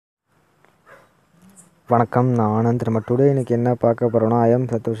வணக்கம், நான் ஆனந்த். நம்ம டுடே இன்றைக்கி என்ன பார்க்க போகிறோம்னா,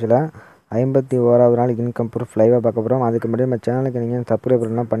 சத்தோஷியில் 51வது நாள் இன்கம் ப்ரூஃப் லைவாக பார்க்க போகிறோம். அதுக்கு முன்னாடி நம்ம சேனலுக்கு நீங்கள் சப்ஸ்கிரைப்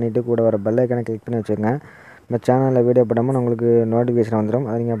பண்ணலாம் பண்ணிவிட்டு கூட வர பெல் ஐக்கானை கிளிக் பண்ணி வச்சுக்கோங்க. நம்ம சேனலில் வீடியோ போடாமல் உங்களுக்கு நோட்டிஃபிகேஷன் வந்துடும்,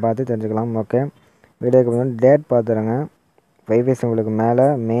 அதை நீங்கள் பார்த்து தெரிஞ்சுக்கலாம். ஓகே, வீடியோக்கு முன்னாடி டேட் பார்த்துருங்க. வைவேஸ் உங்களுக்கு மேலே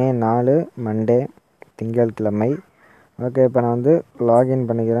மே 4 மண்டே திங்கட்கிழமை. ஓகே, இப்போ நான் லாகின்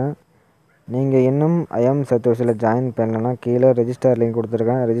பண்ணிக்கிறேன். நீங்கள் இன்னும் சத்தோஷியில் ஜாயின் பண்ணலன்னா கீழே ரெஜிஸ்டர் லிங்க்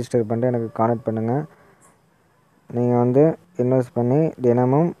கொடுத்துருக்கேன். ரெஜிஸ்டர் பண்ணிட்டு எனக்கு கான்டெக்ட் பண்ணுங்கள். நீங்கள் இன்வெஸ்ட் பண்ணி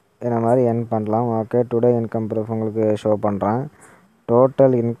தினமும் என்ன மாதிரி எர்ன் பண்ணலாம். ஓகே, டுடே இன்கம் ப்ரூஃப் உங்களுக்கு ஷோ பண்ணுறேன்.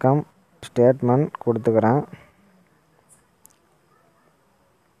 டோட்டல் இன்கம் ஸ்டேட்மெண்ட் கொடுத்துக்கிறேன்.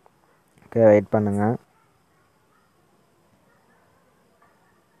 ஓகே, வெயிட் பண்ணுங்கள்.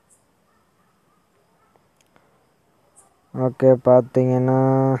 ஓகே, பார்த்தீங்கன்னா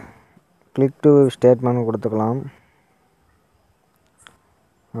கிளிக் டு ஸ்டேட்மெண்ட் கொடுத்துக்கலாம்.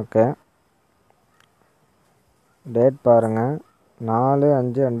 ஓகே, டேட் பாருங்கள்,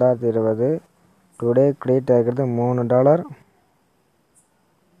 4/5/2020. டுடே கிரெடிட் ஆகிக்கிறது $3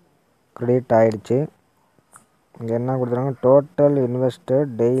 கிரெடிட் ஆகிடுச்சு. இங்கே என்ன கொடுத்துருக்காங்க, டோட்டல்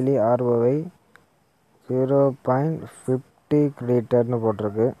இன்வெஸ்டட் டெய்லி ROI 0.50 கிரெடிட்டட்னு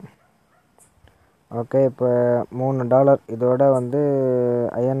போட்டிருக்கு. ஓகே, இப்போ $3 இதோட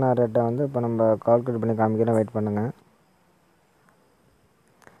INR ரேட்டை இப்போ நம்ம கால்குலேட் பண்ணி காமிக்கிறேன். வெயிட் பண்ணுங்கள்.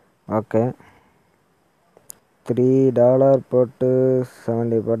 ஓகே, $3 போட்டு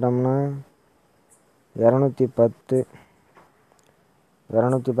 70 போட்டோம்னா 210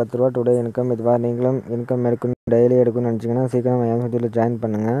 ரூபா டுடே இன்கம். இது மாதிரி நீங்களும் இன்கம் எடுக்கணும், டெய்லி எடுக்கணும்னு நினச்சிங்கன்னா சீக்கிரம் என் ஜாயின்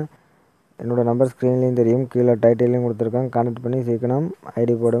பண்ணுங்கள். என்னோடய நம்பர் ஸ்க்ரீன்லேயும் தெரியும், கீழே டைட்டிலையும் கொடுத்துருக்கேன். கான்டெக்ட் பண்ணி சீக்கிரம்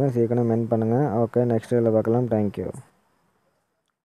ஐடி போடுங்க, சீக்கிரம் மென் பண்ணுங்கள். ஓகே, நெக்ஸ்ட் வீடியோவில் பார்க்கலாம். தேங்க்யூ.